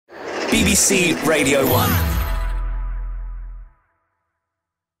BBC Radio 1.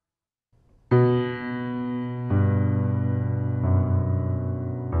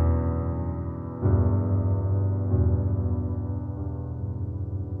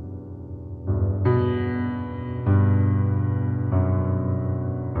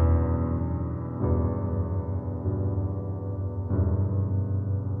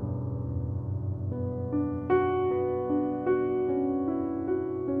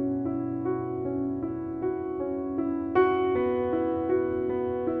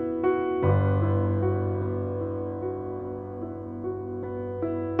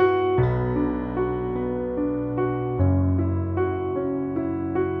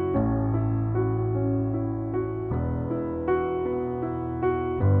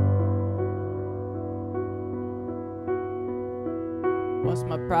 What's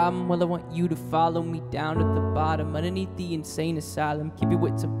my problem? Well, I want you to follow me down at the bottom, underneath the insane asylum. Keep your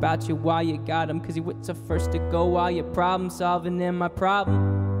wits about you while you got them, cause your wits are first to go while you're problem solving. And my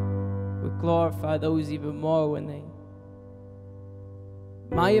problem would glorify those even more when they...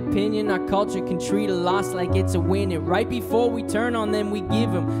 My opinion, our culture can treat a loss like it's a win, and right before we turn on them, we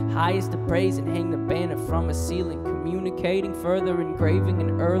give them highest of praise and hang the banner from a ceiling. Communicating further, engraving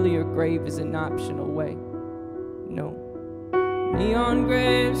an earlier grave is an optional way. No. Neon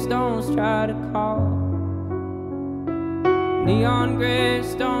gravestones try to call. Neon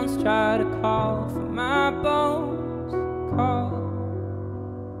gravestones try to call for my bones. Call.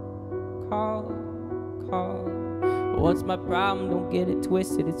 What's my problem? Don't get it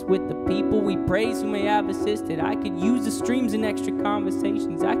twisted. It's with the people we praise who may have assisted. I could use the streams and extra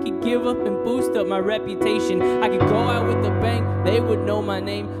conversations. I could give up and boost up my reputation. I could go out with a bang. They would know my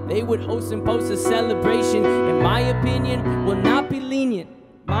name. They would host and post a celebration. And my opinion will not be lenient.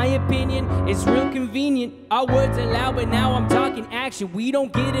 My opinion is real convenient. Our words are loud, but now I'm talking action. We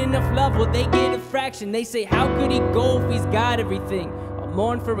don't get enough love, well, they get a fraction. They say, how could he go if he's got everything? I'll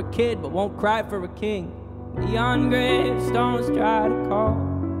mourn for a kid, but won't cry for a king. Neon gravestones try to call.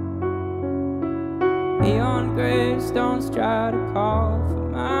 Neon gravestones try to call for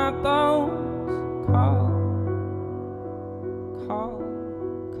my bones. Call.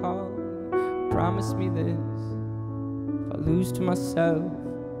 Promise me this. If I lose to myself,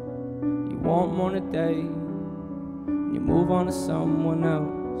 you won't mourn a day, and you move on to someone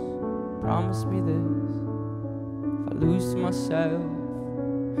else. Promise me this. If I lose to myself,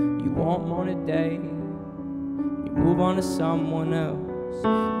 you won't mourn a day, move on to someone else.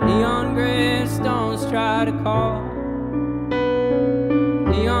 Neon gravestones try to call.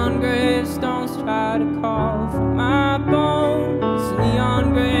 Neon gravestones try to call for my bones.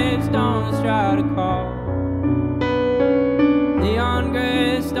 Neon gravestones try to call. Neon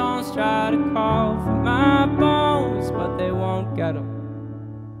gravestones try to call for my bones, but they won't get them.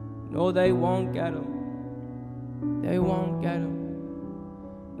 No, they won't get them. They won't get them.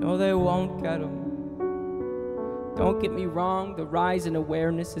 No, they won't get them. Don't get me wrong, the rise in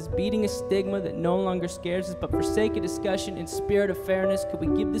awareness is beating a stigma that no longer scares us, but for sake of discussion and spirit of fairness, could we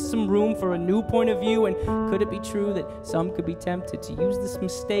give this some room for a new point of view? And could it be true that some could be tempted to use this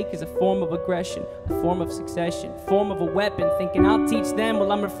mistake as a form of aggression, a form of succession, a form of a weapon, thinking I'll teach them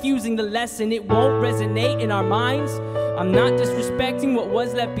while I'm refusing the lesson? It won't resonate in our minds. I'm not disrespecting what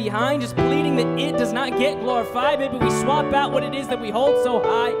was left behind, just pleading that it does not get glorified. Maybe we swap out what it is that we hold so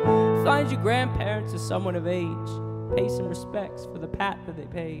high. Find your grandparents or someone of age. Pay some respects for the path that they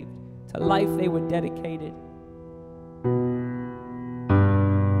paved, to life they were dedicated.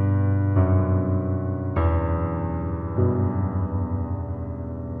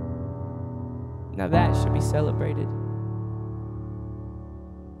 Now that should be celebrated.